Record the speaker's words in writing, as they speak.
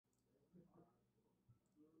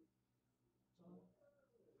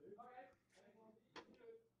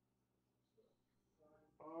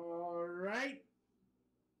Alright.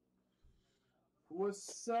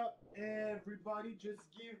 What's up, everybody? Just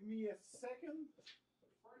give me a second.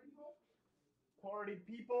 Party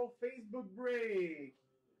people, Facebook break.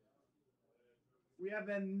 We have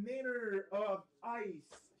an inner of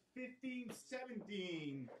ice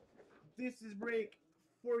 15-17. This is break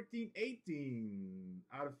 14-18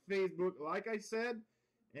 out of Facebook, like I said.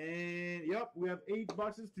 And yep, we have 8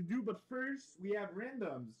 boxes to do, but first we have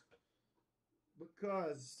randoms.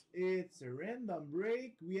 Because it's a random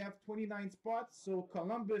break, we have 29 spots, so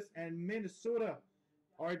Columbus and Minnesota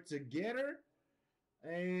are together.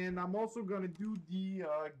 And I'm also going to do the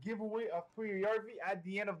giveaway of Puyo Yarvi at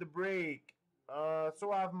the end of the break.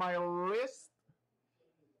 So I have my list.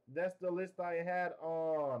 That's the list I had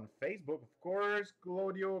on Facebook, of course.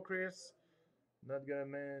 Claudio, Chris. Not going to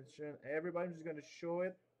mention everybody. I'm just going to show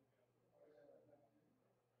it.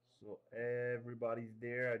 So everybody's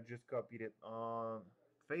there. I just copied it on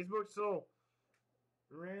Facebook. So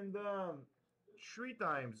random 3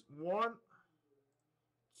 times. 1,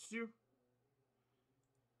 2,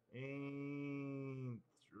 and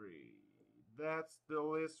 3. That's the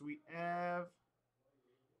list we have.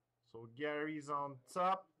 So Gary's on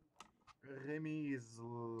top. Remy is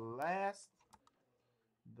last.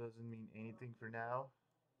 Doesn't mean anything for now.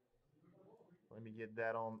 Let me get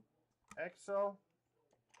that on Excel.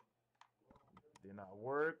 Did not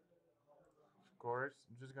work. Of course.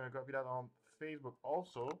 I'm just going to copy that on Facebook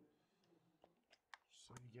also.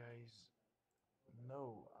 So you guys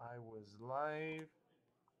know I was live.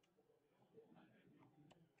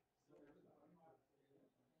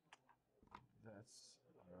 That's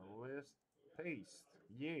our list. Paste.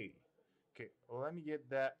 Yay. Okay, let me get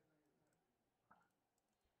that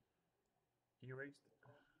erased.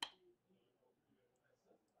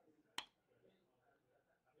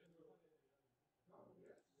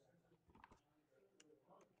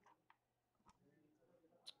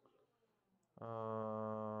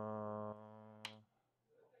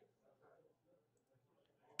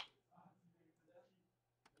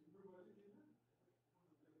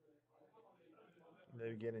 Let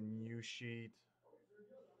me get a new sheet.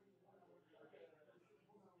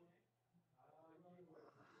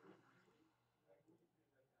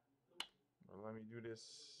 Let me do this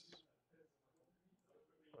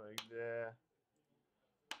like that,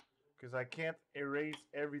 because I can't erase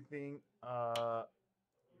everything all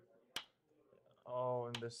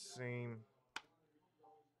in the same,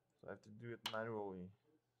 so I have to do it manually.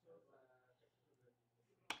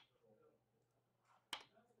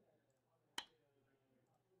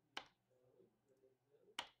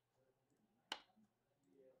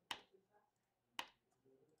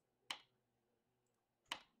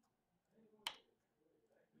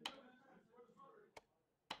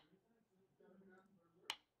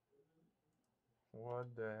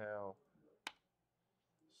 What the hell?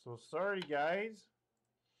 So sorry guys,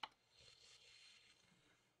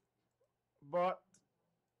 but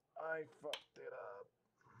I fucked it up.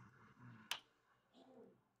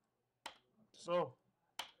 So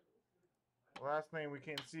last name we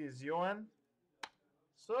can see is Johan.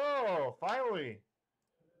 So finally,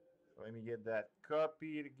 let me get that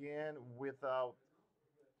copied again without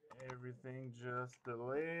everything, just the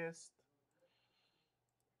list.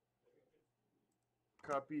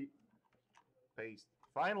 Copy, paste.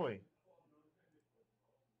 Finally.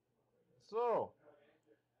 So,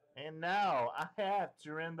 and now I have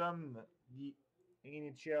to random the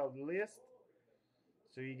NHL list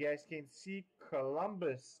so you guys can see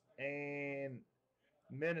Columbus and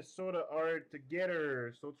Minnesota are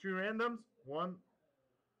together. So 3 randoms. 1,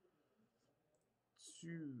 2,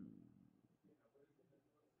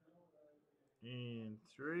 and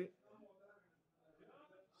 3.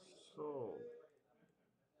 So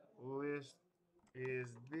list is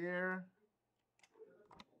there.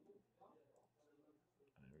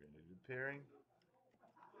 And we're going to do pairing.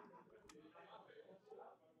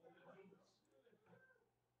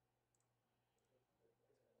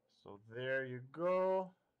 So there you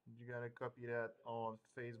go. You gotta copy that on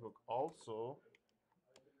Facebook also.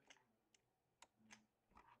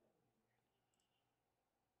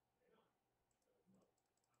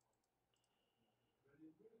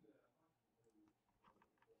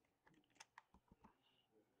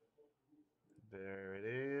 There it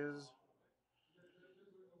is.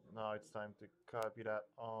 Now it's time to copy that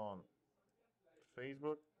on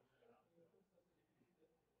Facebook.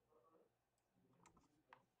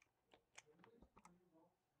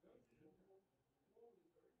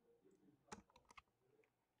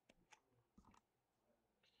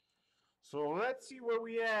 So let's see what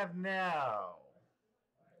we have now.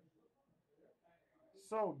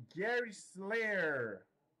 So Gary Slayer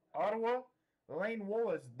Ottawa. Lane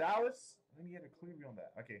Wallace, Dallas. Let me get a clear view on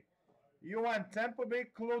that. Okay. Johan, Tampa Bay.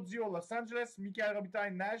 Claudio, Los Angeles. Mikael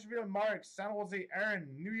Robitaille, Nashville. Mark, San Jose. Aaron,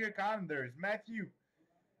 New York Islanders. Matthew,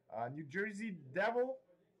 New Jersey Devil.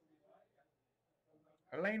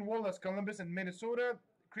 Lane Wallace, Columbus and Minnesota.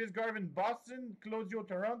 Chris Garvin, Boston. Claudio,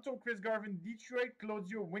 Toronto. Chris Garvin, Detroit.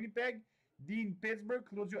 Claudio, Winnipeg. Dean, Pittsburgh.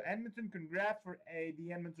 Claudio, Edmonton. Congrats for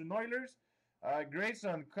the Edmonton Oilers.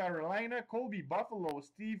 Grayson, Carolina. Colby, Buffalo.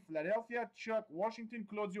 Steve, Philadelphia. Chuck, Washington.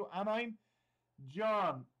 Claudio, Anaheim.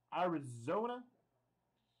 John, Arizona.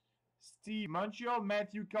 Steve, Montreal.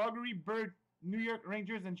 Matthew, Calgary. Bert, New York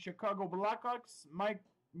Rangers and Chicago Blackhawks. Mike,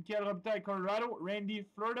 Mikael Robitaille, Colorado. Randy,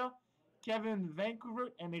 Florida. Kevin,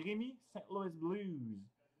 Vancouver. And Remy, St. Louis Blues.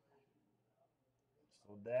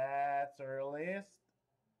 So that's our list.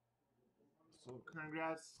 So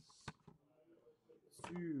congrats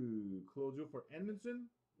to Claudio for Edmonton.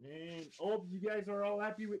 And hope you guys are all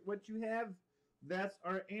happy with what you have. That's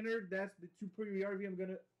our inner. That's the two pre-RV I'm going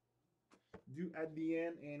to do at the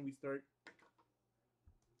end. And we start.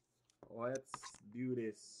 Let's do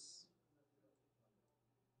this.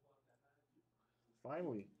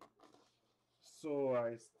 Finally. So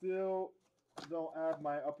I still don't have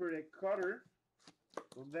my upper deck cutter.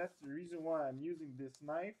 So that's the reason why I'm using this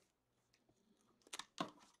knife.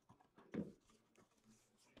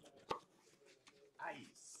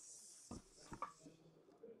 Ice.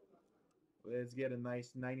 Let's get a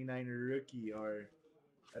nice 99 rookie or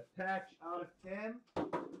a patch out of 10.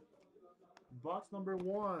 Box number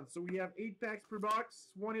 1. So we have 8 packs per box,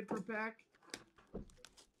 1 hit per pack.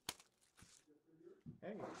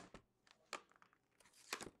 Hey.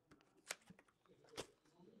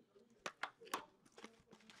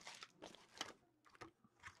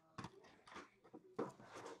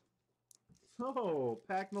 So,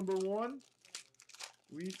 pack number 1.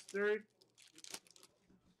 We start.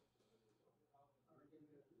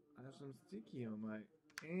 I have some sticky on my.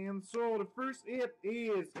 And so the first hit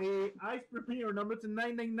is a Ice Premier number to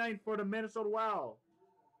 999 for the Minnesota Wild.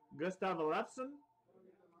 Gustav Olofsson.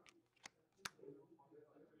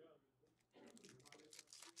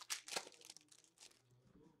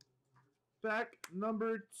 Pack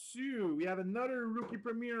number 2. We have another rookie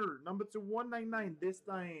premier, number to 199. This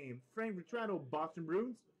time, Frank Vatrano, Boston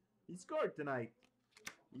Bruins. He scored tonight.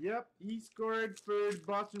 Yep, he scored for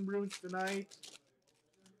Boston Bruins tonight.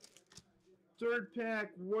 Third pack,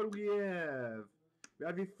 what do we have? We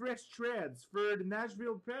have a fresh shreds for the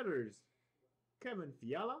Nashville Predators. Kevin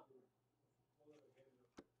Fiala.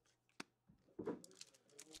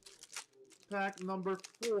 Pack number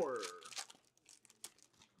 4.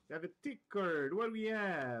 We have a tick card. What do we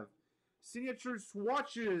have? Signature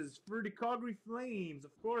swatches for the Calgary Flames,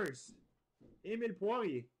 of course. Emile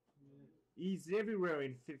Poirier. He's everywhere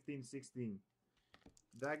in 15-16.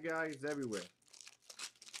 That guy is everywhere.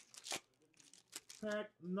 Pack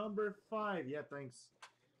number 5. Yeah, thanks.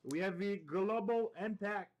 We have the Global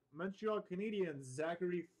Impact Montreal Canadiens,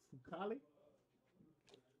 Zachary Fucale.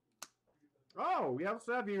 Oh, we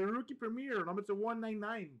also have a rookie premier, number to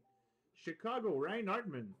 199. Chicago, Ryan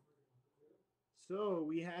Hartman. So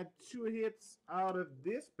we had 2 hits out of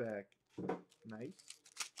this pack. Nice.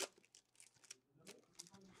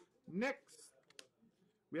 Next,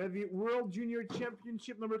 we have the World Junior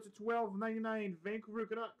Championship number to 1299, Vancouver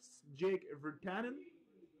Canucks, Jake Virtanen.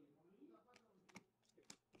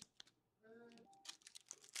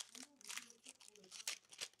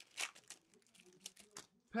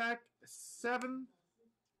 Pack 7.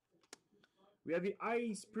 We have the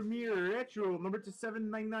Ice Premier Retro number to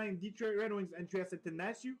 799, Detroit Red Wings, Andreas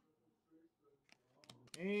Athanasiou.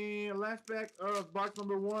 And last pack of box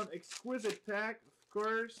number 1, exquisite pack, of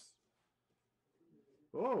course.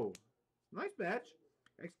 Oh, nice patch.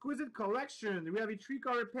 Exquisite collection. We have a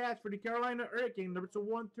 3-color patch for the Carolina Hurricane, number to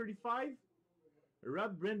 135.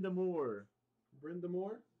 Rod Brind'Amour.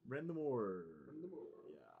 Brind'Amour? Brind'Amour. Brind'Amour.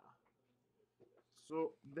 Yeah.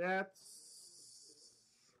 So that's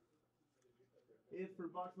it for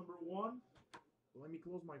box number 1. Let me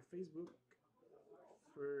close my Facebook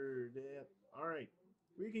for that. Alright,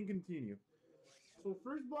 we can continue. So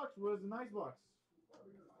first box was a nice box.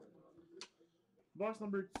 Box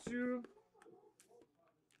number 2.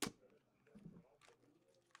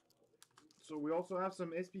 So we also have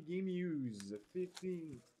some SP Game News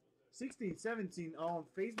 15, 16, 17 on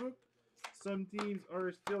Facebook. Some teams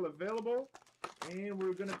are still available. And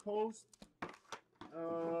we're going to post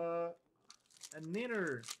an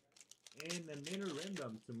inner and an inner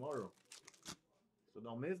random tomorrow. So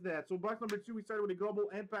don't miss that. So box number 2, we started with the Global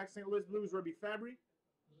Impact St. Louis Blues, Robbie Fabry.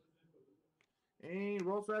 And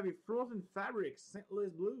we also have a Frozen Fabrics St. Louis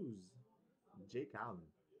Blues, Jake Allen.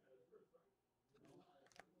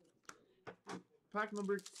 pack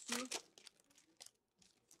number 2.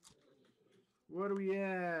 What do we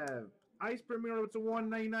have? Ice Premier to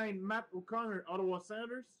 199. Matt O'Connor, Ottawa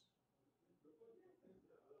Senators.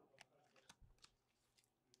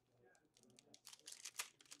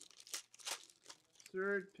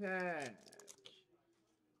 Third pack.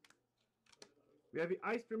 We have the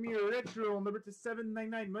Ice Premier Retro number to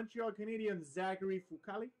 799. Montreal Canadiens, Zachary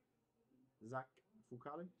Fucale. Zach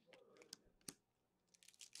Fucale.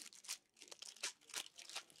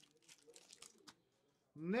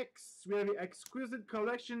 Next, we have the Exquisite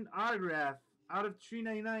Collection Autograph out of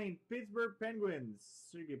 399. Pittsburgh Penguins,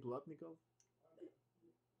 Sergei Plotnikov.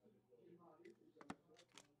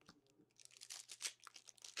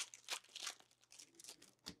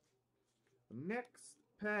 Next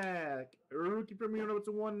pack, Rookie Premier number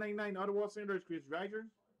to 199. Ottawa Senators, Chris Reicher.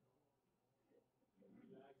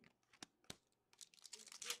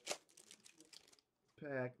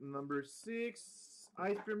 Pack number 6.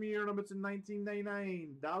 Ice Premier number to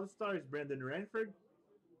 1999. Dallas Stars, Brendan Ranford.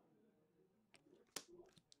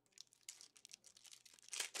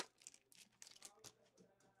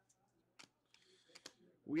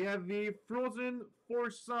 We have the Frozen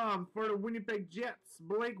Foursome for the Winnipeg Jets.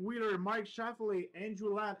 Blake Wheeler, Mike Shafley,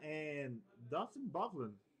 Andrew Ladd, and Dustin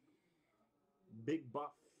Byfuglien. Big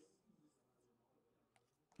buff.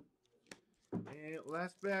 And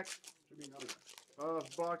last pack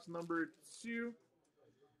of box number 2.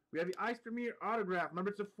 We have the Ice Premier Autograph,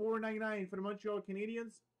 number to 499 for the Montreal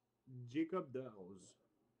Canadiens, Jacob Dowse.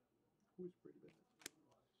 Who's pretty bad.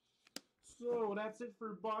 So that's it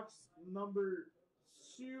for box number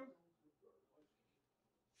 2.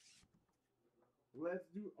 Let's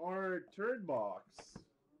do our third box.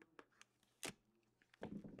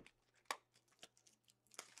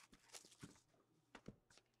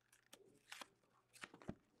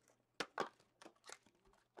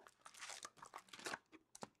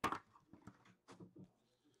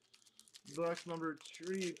 Box number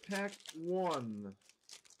 3, pack 1.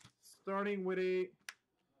 Starting with a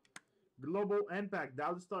Global Impact,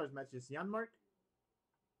 Dallas Stars, matches Janmark.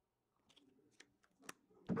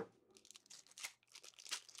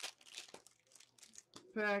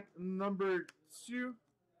 Pack number 2.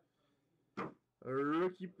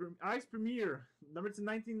 Rookie Ice Premier, number to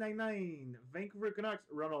 1999. Vancouver Canucks,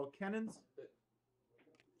 Ronald Cannons.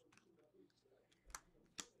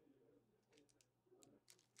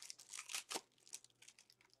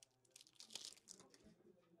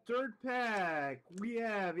 Third pack, we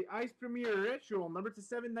have the Ice Premier Retro, number to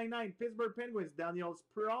 799. Pittsburgh Penguins, Daniel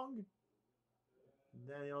Sprong.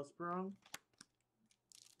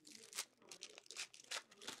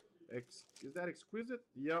 Is that Exquisite?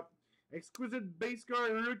 Yep. Exquisite Base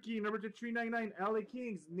Card Rookie, number to 399. LA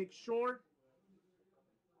Kings, Nick Shore.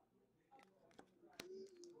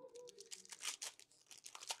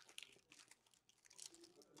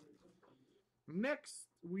 Next,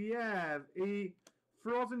 we have a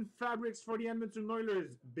Frozen Fabrics for the Edmonton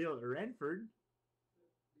Oilers, Bill Ranford.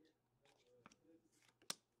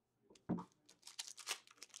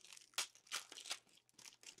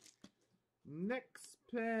 Next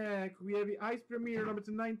pack, we have the Ice Premier number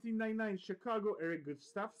to 1999, Chicago, Eric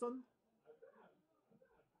Gustafsson.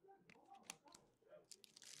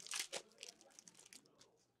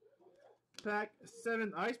 Pack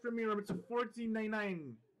 7, Ice Premier number to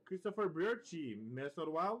 1499, Christopher Berchi, Minnesota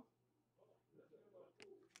Wild.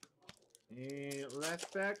 And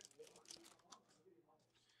last pack,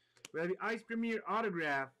 we have the Ice Premier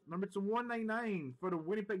Autograph, number to 199 for the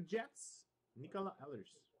Winnipeg Jets, Nicola Ehlers.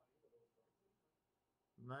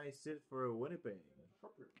 Nice hit for Winnipeg.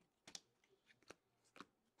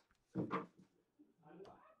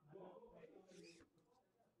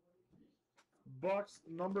 Box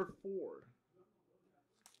number 4.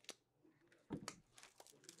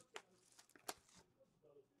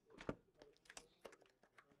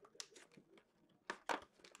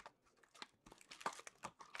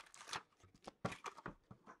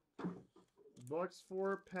 Box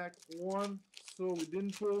 4, pack 1. So we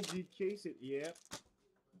didn't pull the case it yet.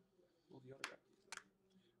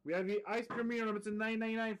 We have the Ice Premier number to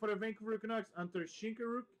 999 for the Vancouver Canucks, Hunter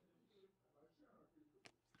Shinkaruk.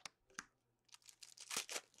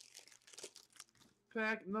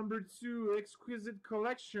 Pack number 2, Exquisite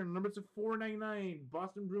Collection, number to 499,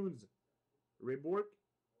 Boston Bruins, Ray Bourque.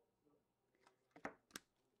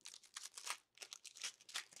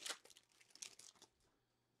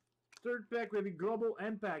 Third pack, we have the Global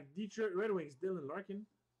Impact, Detroit Red Wings, Dylan Larkin.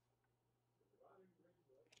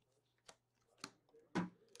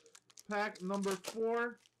 Pack number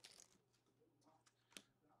 4.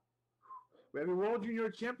 We have a World Junior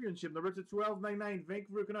Championship, number to 1299,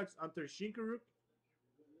 Vancouver Canucks, Hunter Shinkaruk.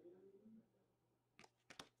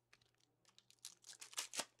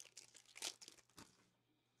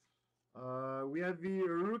 We have the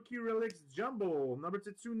Rookie Relics Jumbo, number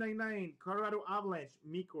to 299, Colorado Avalanche,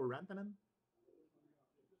 Mikko Rantanen.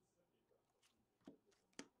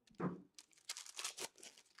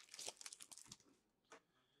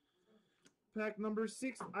 Pack number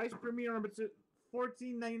 6, Ice Premier, number to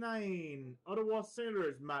 1499, Ottawa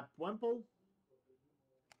Senators, Matt Puempel.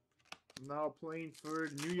 Now playing for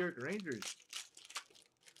New York Rangers.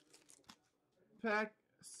 Pack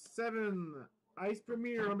 7, Ice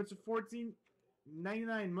Premier, number to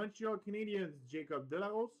 1499, Montreal Canadiens, Jacob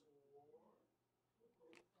Delagos.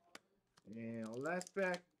 And last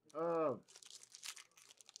pack of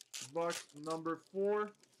box number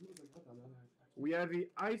 4. We have the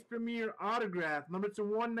Ice Premier autograph, number to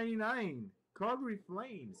 199, Calgary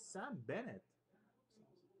Flames, Sam Bennett.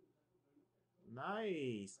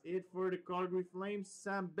 Nice. It for the Calgary Flames,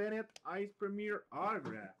 Sam Bennett, Ice Premier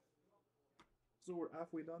autograph. So we're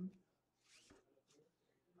halfway done.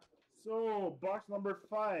 So, box number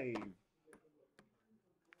 5.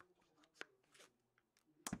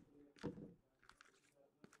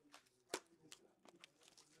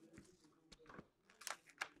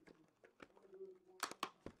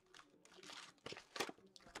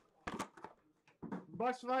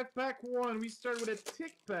 Box 5, pack 1. We start with a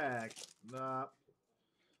tick pack. Nah.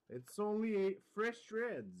 It's only a fresh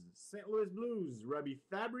shreds. St. Louis Blues, Robbie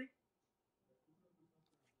Fabry.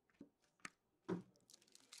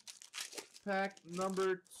 Pack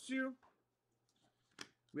number 2.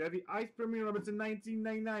 We have the Ice Premier number to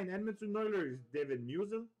 1999, Edmonton Oilers, David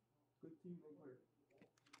Musil.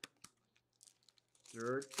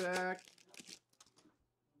 Third pack.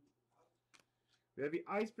 We have the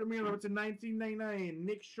Ice Premier number to 1999,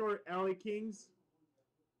 Nick Short, LA Kings.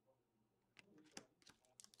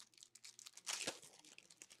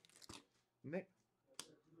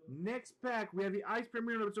 Next pack, we have the Ice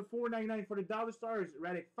Premier number to 499 for the Dallas Stars,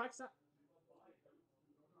 Radek Faksa.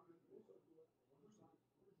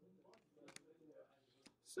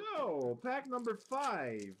 So, pack number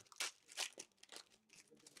 5.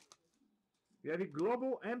 We have the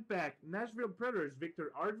Global Impact, Nashville Predators,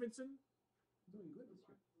 Victor Arvidsson. Doing good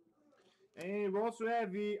this year. And we also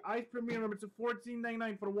have the Ice Premier number to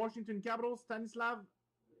 1499 for the Washington Capitals, Stanislav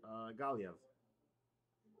Galiev.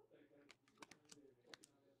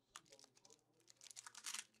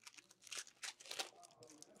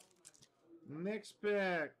 Next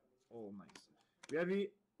pack. Oh, nice. We have the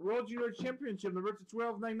World Junior Championship number to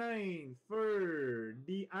 1299 for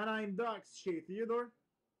the Anaheim Ducks, Shea Theodore.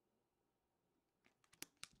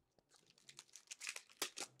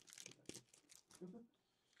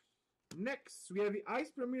 Next, we have the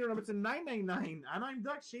Ice Premier number to 999, Anaheim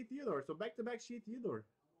Ducks, Shea Theodore. So back-to-back Shea Theodore.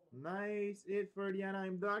 Nice hit for the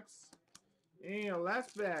Anaheim Ducks. And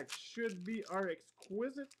last pack should be our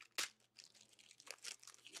exquisite.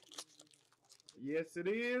 Yes, it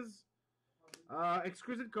is.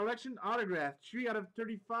 Exquisite Collection autograph, 3 out of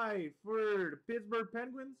 35 for the Pittsburgh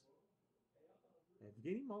Penguins.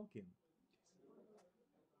 Evgeny Malkin.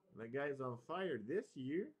 That guy's on fire this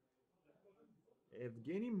year.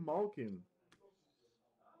 Evgeny Malkin.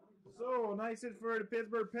 So, nice hit for the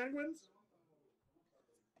Pittsburgh Penguins.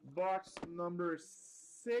 Box number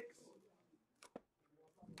 6.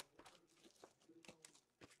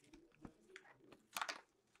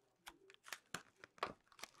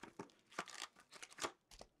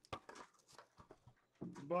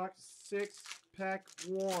 Box 6, pack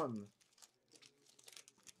 1.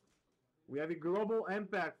 We have a Global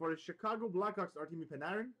Impact for the Chicago Blackhawks, Artemi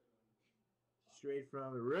Panarin. Straight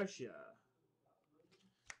from Russia.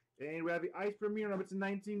 And we have the Ice Premier number to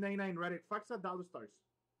 1999, Radek Faksa, Dallas Stars.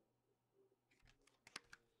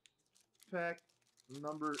 Pack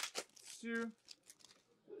number 2.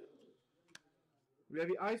 We have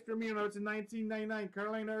the Ice Premier number to 1999,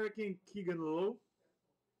 Carolina Hurricane, Keegan Lowe.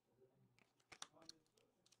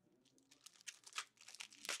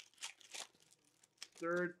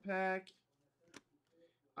 Third pack.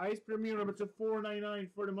 Ice Premier number to 499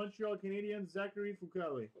 for the Montreal Canadiens, Zachary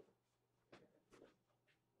Fucale.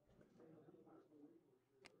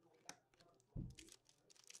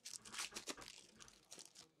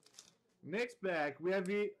 Next pack, we have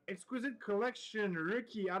the Exquisite Collection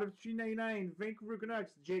Rookie out of 399, Vancouver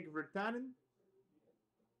Canucks, Jake Virtanen.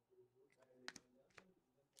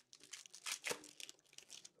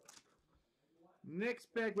 Next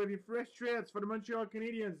pack, we have the Fresh Shreds for the Montreal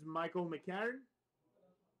Canadiens, Michael McCarron.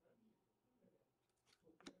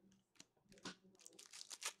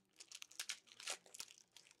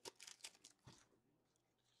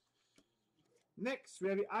 Next, we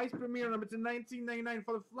have the Ice Premier number to 1999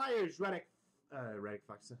 for the Flyers, Radek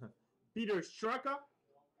Fox, Peter Straka.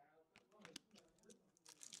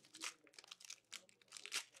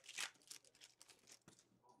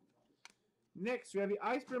 Next, we have the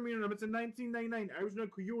Ice Premier number to 1999 Arizona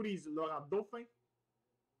Coyotes, Laurent Dauphin.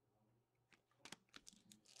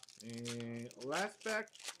 And last pack,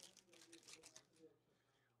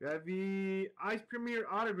 we have the Ice Premier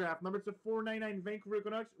autograph number to 499 Vancouver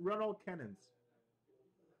Canucks, Ronald Cannons.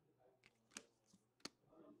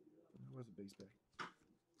 Where's the base pack?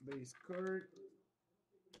 Base card.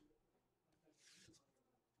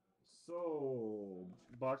 So,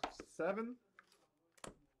 box 7.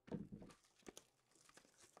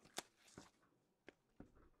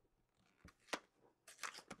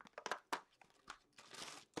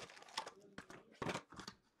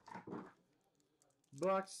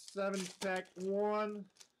 Box 7, pack 1.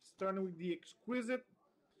 Starting with the Exquisite.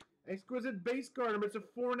 Exquisite base card number to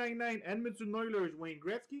 499 Edmonton Oilers, Wayne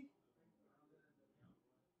Gretzky.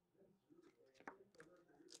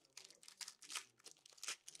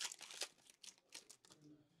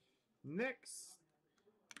 Next.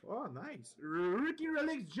 Oh, nice. Rookie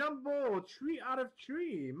Relics Jumbo, 3 out of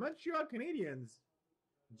 3. Montreal Canadiens,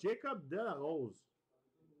 Jacob Delarose.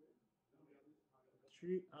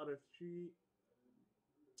 3 out of 3.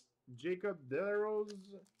 Jacob Delarose.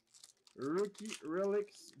 Rookie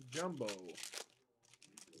Relics Jumbo.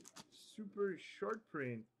 Super short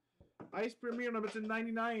print. Ice Premier number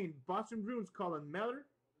 299. Boston Bruins, Colin Miller.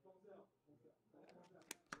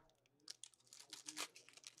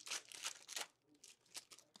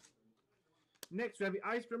 Next, we have the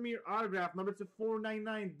Ice Premier autograph number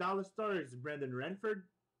 499 Dallas Stars, Brendan Ranford.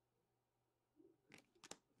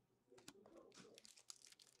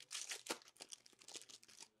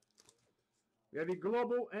 We have the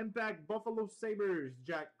Global Impact Buffalo Sabres,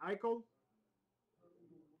 Jack Eichel.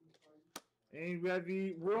 And we have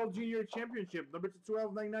the World Junior Championship, number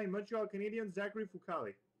 1299, Montreal Canadiens, Zachary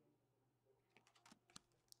Fucale.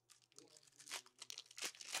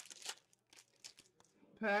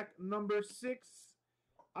 Pack number 6,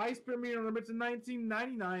 Ice Premier number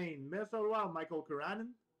 1999, Minnesota Wild, Michael Karanen.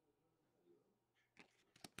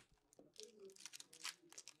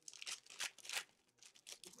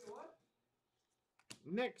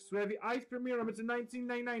 Next, we have the Ice Premier number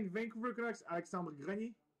 1999, Vancouver Canucks, Alexandre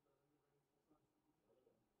Grenier.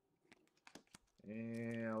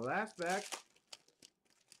 And last pack,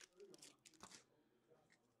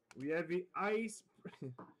 we have the Ice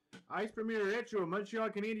Ice Premier Retro, Montreal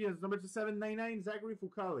Canadiens, number 799, Zachary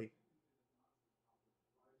Fucale.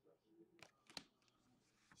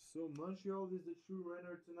 So Montreal is the true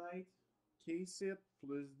runner tonight. K-Sit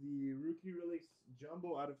plus the Rookie Relics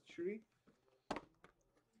Jumbo out of 3.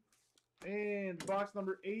 And box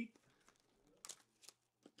number 8.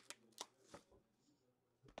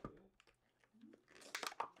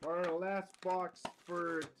 Our last box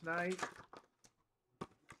for tonight.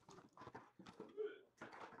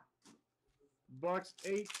 Box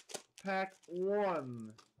 8, pack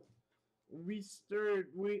 1. We start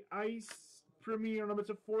with Ice Premier number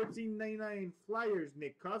 1499 Flyers,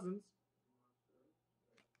 Nick Cousins.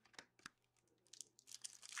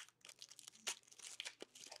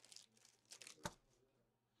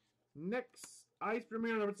 Next, Ice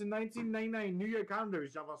Premier number 1999 New York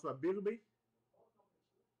Islanders, Jean-François Berube.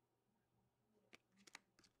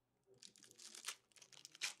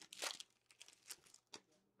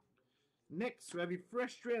 Next, we have a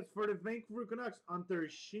fresh threads for the Vancouver Canucks, Hunter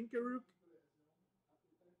Shinkaruk.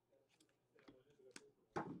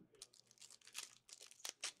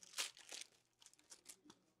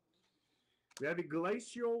 We have a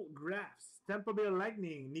Glacial Graphs, Tampa Bay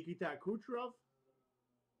Lightning, Nikita Kucherov.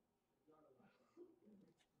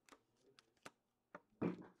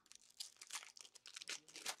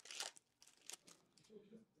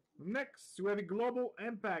 Next, we have a Global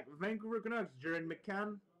Impact, Vancouver Canucks, Jared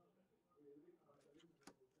McCann.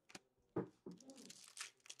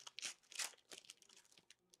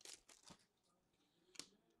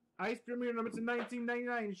 Ice Premier number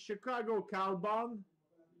 1999, Chicago, Kyle Bond.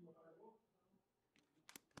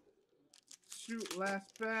 2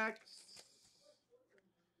 last packs.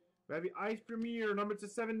 We have the Ice Premier number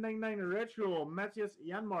 799, Retro, Matthias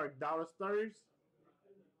Janmark, Dallas Stars.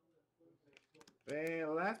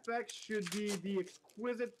 And last pack should be the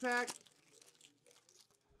Exquisite pack.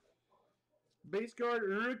 Base card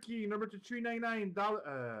Rookie number 399,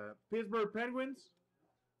 Pittsburgh Penguins,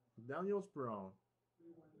 Daniel Sprong.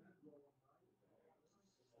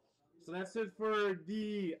 So that's it for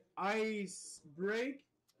the ice break.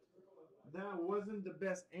 That wasn't the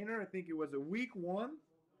best enter. I think it was a weak one,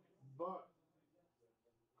 but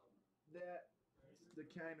that's the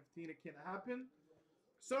kind of thing that can happen.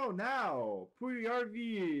 So now,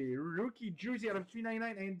 Puljujarvi rookie jersey out of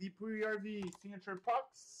 399 and the Puljujarvi signature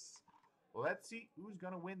pucks. Let's see who's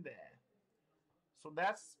gonna win that. So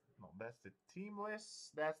that's the team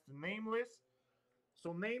list. That's the name list.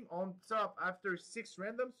 So name on top after 6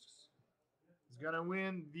 randoms is gonna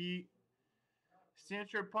win the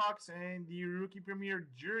signature pucks and the rookie premier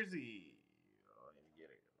jersey. Let me get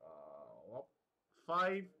it.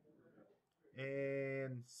 5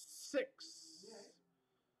 and 6,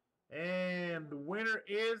 and the winner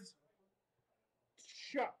is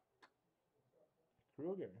Chuck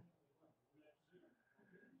Kruger.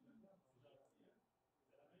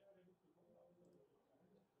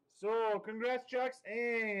 So, congrats, Chucks.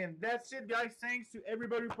 And that's it, guys. Thanks to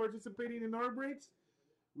everybody participating in our breaks.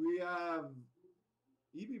 We have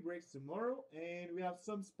EB breaks tomorrow, and we have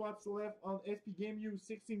some spots left on SP Game U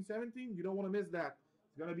 16-17. You don't want to miss that.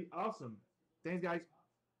 It's going to be awesome. Thanks, guys.